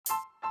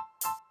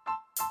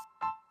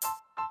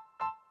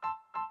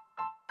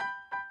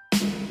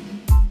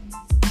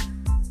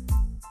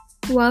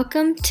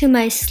Welcome to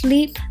my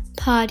sleep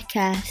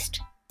podcast.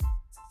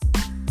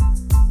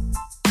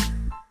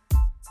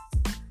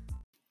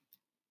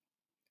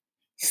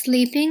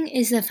 Sleeping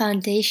is the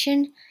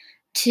foundation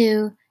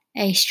to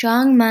a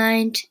strong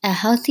mind, a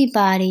healthy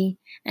body,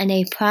 and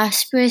a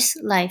prosperous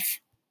life.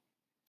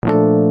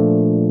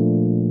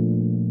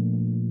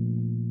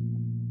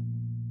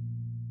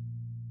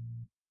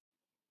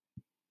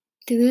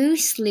 Through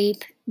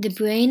sleep, the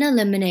brain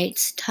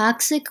eliminates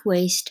toxic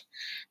waste,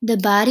 the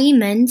body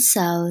mends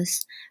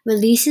cells,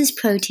 releases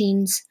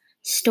proteins,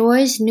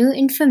 stores new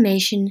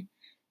information,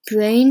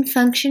 brain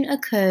function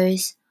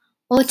occurs,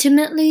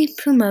 ultimately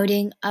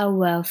promoting our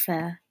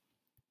welfare.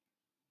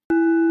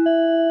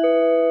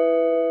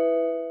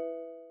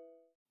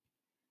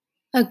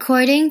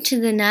 According to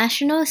the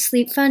National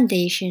Sleep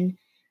Foundation,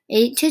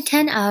 8 to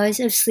 10 hours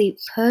of sleep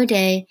per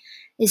day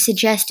is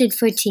suggested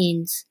for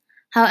teens.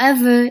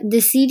 However, the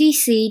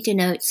CDC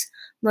denotes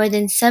more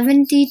than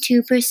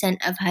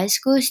 72% of high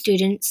school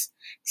students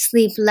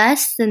sleep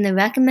less than the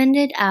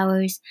recommended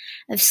hours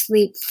of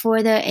sleep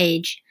for their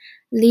age,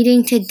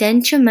 leading to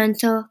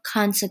detrimental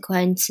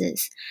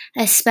consequences,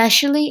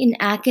 especially in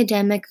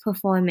academic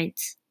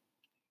performance.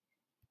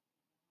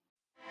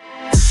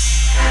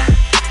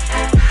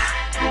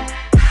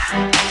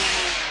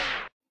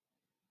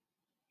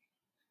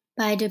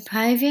 By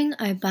depriving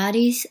our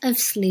bodies of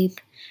sleep,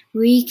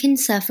 we can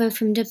suffer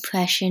from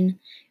depression,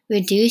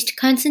 reduced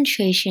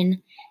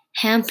concentration,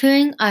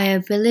 hampering our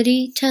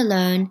ability to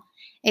learn,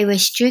 a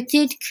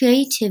restricted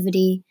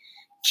creativity,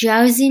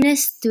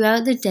 drowsiness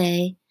throughout the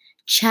day,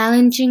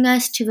 challenging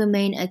us to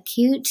remain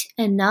acute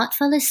and not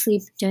fall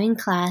asleep during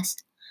class,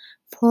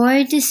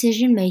 poor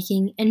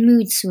decision-making and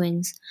mood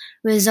swings,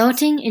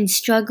 resulting in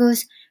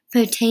struggles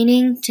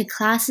pertaining to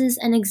classes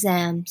and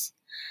exams.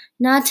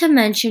 Not to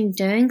mention,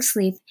 during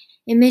sleep,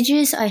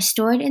 images are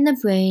stored in the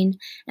brain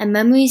and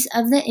memories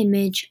of the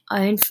image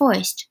are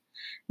enforced.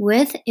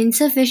 With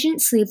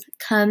insufficient sleep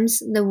comes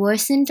the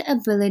worsened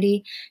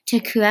ability to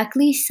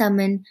correctly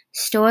summon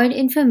stored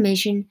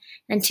information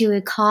and to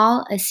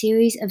recall a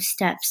series of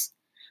steps,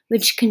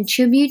 which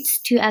contributes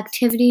to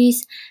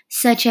activities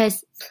such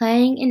as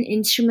playing an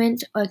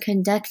instrument or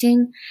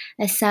conducting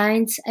a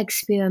science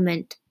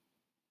experiment.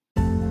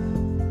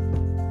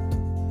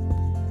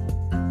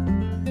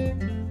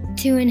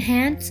 To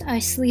enhance our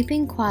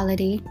sleeping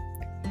quality,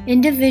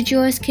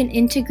 individuals can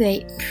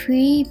integrate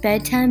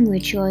pre-bedtime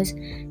rituals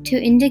to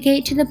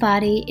indicate to the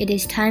body it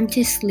is time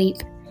to sleep,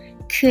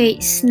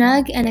 create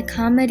snug and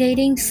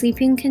accommodating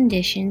sleeping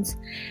conditions,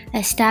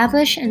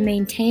 establish and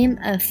maintain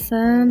a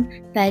firm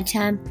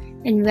bedtime,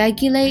 and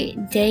regulate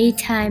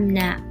daytime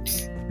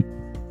naps.